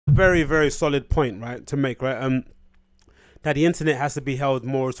Very, very solid point, right, to make, right? That the internet has to be held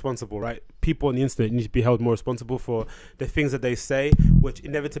more responsible, right? People on the internet need to be held more responsible for the things that they say, which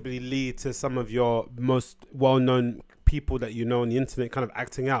inevitably lead to some of your most well-known people that you know on the internet kind of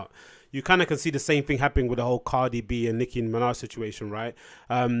acting out. You kind of can see the same thing happening with the whole Cardi B and Nicki Minaj situation, right?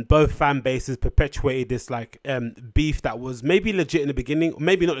 Both fan bases perpetuated this like beef that was maybe legit in the beginning,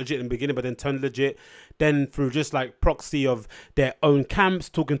 maybe not legit in the beginning, but then turned legit. Then through just like proxy of their own camps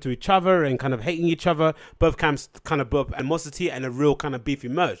talking to each other and kind of hating each other, both camps kind of built up animosity and a real kind of beef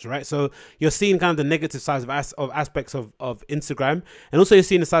emerged, right? So you're seeing kind of the negative sides of aspects of Instagram, and also you're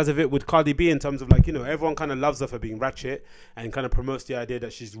seeing the sides of it with Cardi B in terms of like, you know, everyone kind of loves her for being ratchet and kind of promotes the idea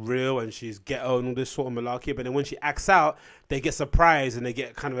that she's real and she's ghetto and all this sort of malarkey. But then when she acts out, they get surprised and they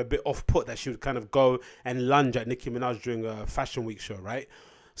get kind of a bit off put that she would kind of go and lunge at Nicki Minaj during a Fashion Week show, right?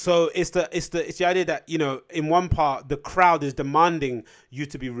 So it's the idea that, you know, in one part the crowd is demanding you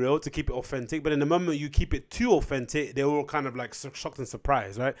to be real, to keep it authentic, but in the moment you keep it too authentic, they're all kind of like shocked and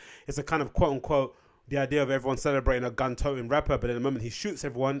surprised, right? It's a kind of quote unquote the idea of everyone celebrating a gun-toting rapper, but in the moment he shoots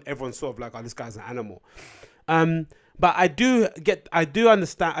everyone, everyone's sort of like, oh, this guy's an animal. But I do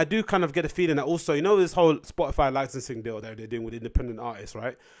understand, I do kind of get a feeling that also, you know, this whole Spotify licensing deal that they're doing with independent artists,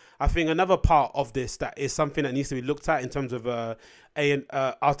 right? I think another part of this that is something that needs to be looked at in terms of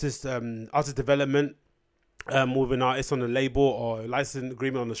artist development with an artist on a label or a licensing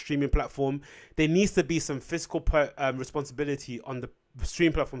agreement on a streaming platform. There needs to be some fiscal responsibility on the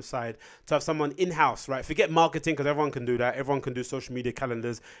stream platform side to have someone in-house, right? Forget marketing, because everyone can do that. Everyone can do social media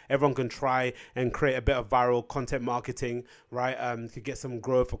calendars. Everyone can try and create a bit of viral content marketing, right? To get some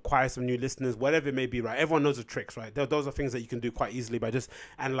growth, acquire some new listeners, whatever it may be, right? Everyone knows the tricks, right? Those are things that you can do quite easily by just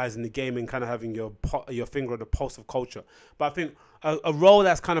analyzing the game and kind of having your finger on the pulse of culture. But I think a role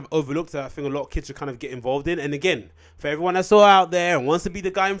that's kind of overlooked that I think a lot of kids should kind of get involved in. And again, for everyone that's all out there and wants to be the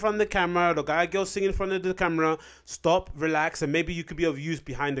guy in front of the camera, the guy or girl singing in front of the camera, stop, relax, and maybe you could be of use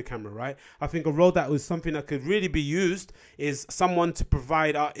behind the camera, right? I think a role that was something that could really be used is someone to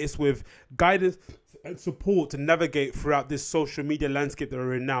provide artists with guidance and support to navigate throughout this social media landscape that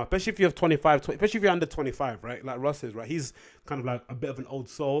we're in now, especially if you're 25, especially if you're under 25, right? Like Russ is, right? He's kind of like a bit of an old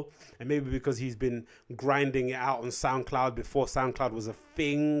soul, and maybe because he's been grinding it out on SoundCloud before SoundCloud was a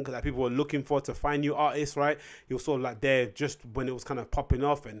thing that people were looking for to find new artists, right? He was sort of like there just when it was kind of popping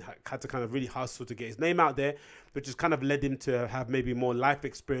off and had to kind of really hustle to get his name out there, which has kind of led him to have maybe more life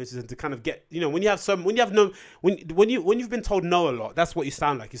experiences and to kind of get, you know, when you've been told no a lot, that's what you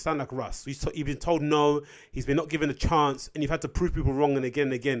sound like. You sound like Russ. You've been told no, he's been not given a chance, and you've had to prove people wrong and again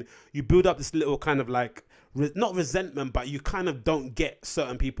and again. You build up this little kind of like, not resentment, but you kind of don't get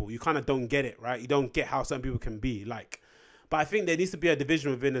certain people. You kind of don't get it, right? You don't get how certain people can be like. But I think there needs to be a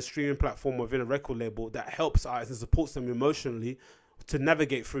division within a streaming platform, within a record label that helps artists and supports them emotionally to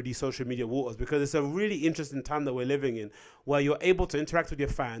navigate through these social media waters, because it's a really interesting time that we're living in where you're able to interact with your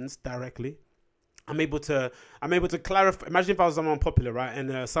fans directly. I'm able to clarify. Imagine if I was someone popular, right?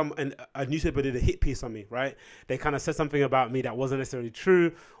 And a newspaper did a hit piece on me, right? They kind of said something about me that wasn't necessarily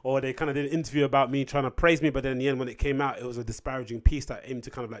true, or they kind of did an interview about me trying to praise me, but then in the end, when it came out, it was a disparaging piece that aimed to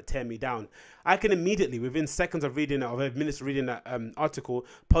kind of like tear me down. I can immediately, within seconds of reading that, or minutes of reading that article,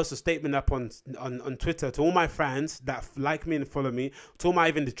 post a statement up on Twitter to all my fans that like me and follow me, to all my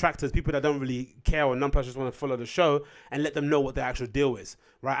even detractors, people that don't really care or none just want to follow the show, and let them know what the actual deal is,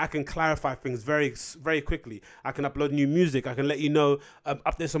 right? I can clarify things very, very quickly. I can upload new music. I can let you know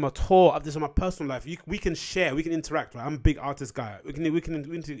updates on my tour, updates on my personal life. We can share, we can interact, right? I'm a big artist guy. We can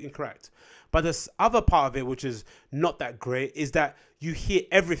interact. But this other part of it, which is not that great, is that you hear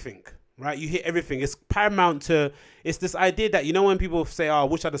everything. Right, you hear everything. It's paramount to. It's this idea that, you know, when people say, "Oh, I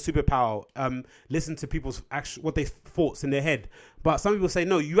wish I had a superpower," listen to people's what they thoughts in their head. But some people say,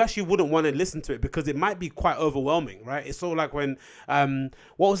 no, you actually wouldn't want to listen to it because it might be quite overwhelming, right? It's sort of like when,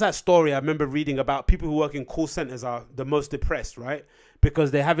 what was that story I remember reading about people who work in call centers are the most depressed, right?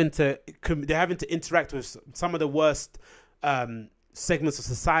 Because they're having to interact with some of the worst segments of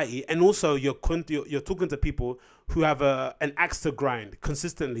society, and also you're talking to people who have an axe to grind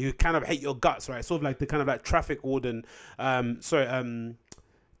consistently, who kind of hate your guts, right? Sort of like the kind of like traffic warden,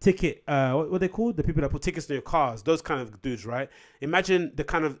 ticket, what are they called? The people that put tickets in your cars, those kind of dudes, right? Imagine the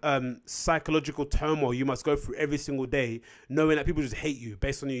kind of psychological turmoil you must go through every single day, knowing that people just hate you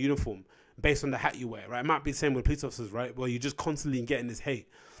based on your uniform, based on the hat you wear, right? It might be the same with police officers, right? Where you're just constantly getting this hate.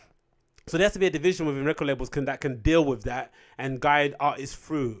 So there has to be a division within record labels that can deal with that and guide artists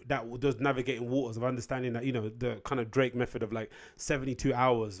through that, those navigating waters of understanding that, you know, the kind of Drake method of like 72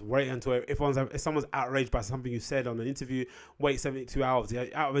 hours, wait until if someone's outraged by something you said on an interview, wait 72 hours.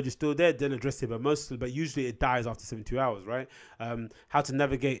 The outrage is still there, then address it, but usually it dies after 72 hours, right? How to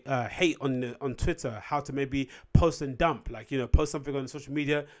navigate hate on Twitter, how to maybe post and dump, like, you know, post something on social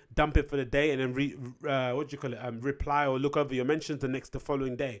media, dump it for the day, and then what do you call it? Reply or look over your mentions the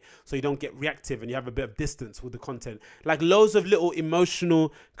following day, so you don't get reactive and you have a bit of distance with the content. Like loads of little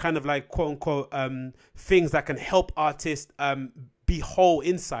emotional kind of like quote unquote things that can help artists be whole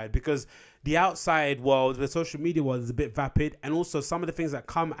inside, because the outside world, the social media world, is a bit vapid, and also some of the things that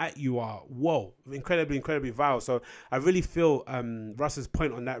come at you are whoa, incredibly vile. So I really feel Russ's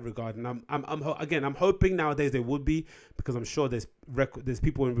point on that regard, and I'm hoping nowadays there would be, because I'm sure there's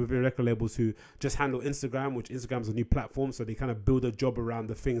people within record labels who just handle Instagram, which Instagram's a new platform, so they kind of build a job around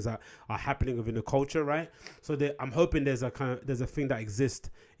the things that are happening within the culture, right? So I'm hoping there's a thing that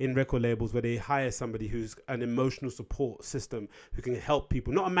exists in record labels where they hire somebody who's an emotional support system, who can help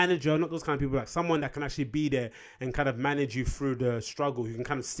people, not a manager, not those kind of people, like someone that can actually be there and kind of manage you through the struggle, who can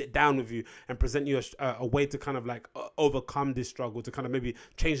kind of sit down with you and present you a way to kind of like overcome this struggle, to kind of maybe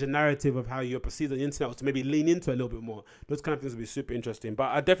change the narrative of how you're perceived on the internet, or to maybe lean into it a little bit more. Those kind of things would be super interesting. But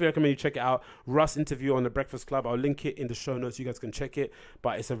I definitely recommend you check it out. Russ interview on The Breakfast Club, I'll link it in the show notes, you guys can check it.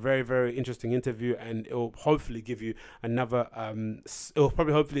 But it's a very interesting interview, and it will hopefully give you another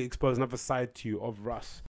hopefully expose another side to you of Russ.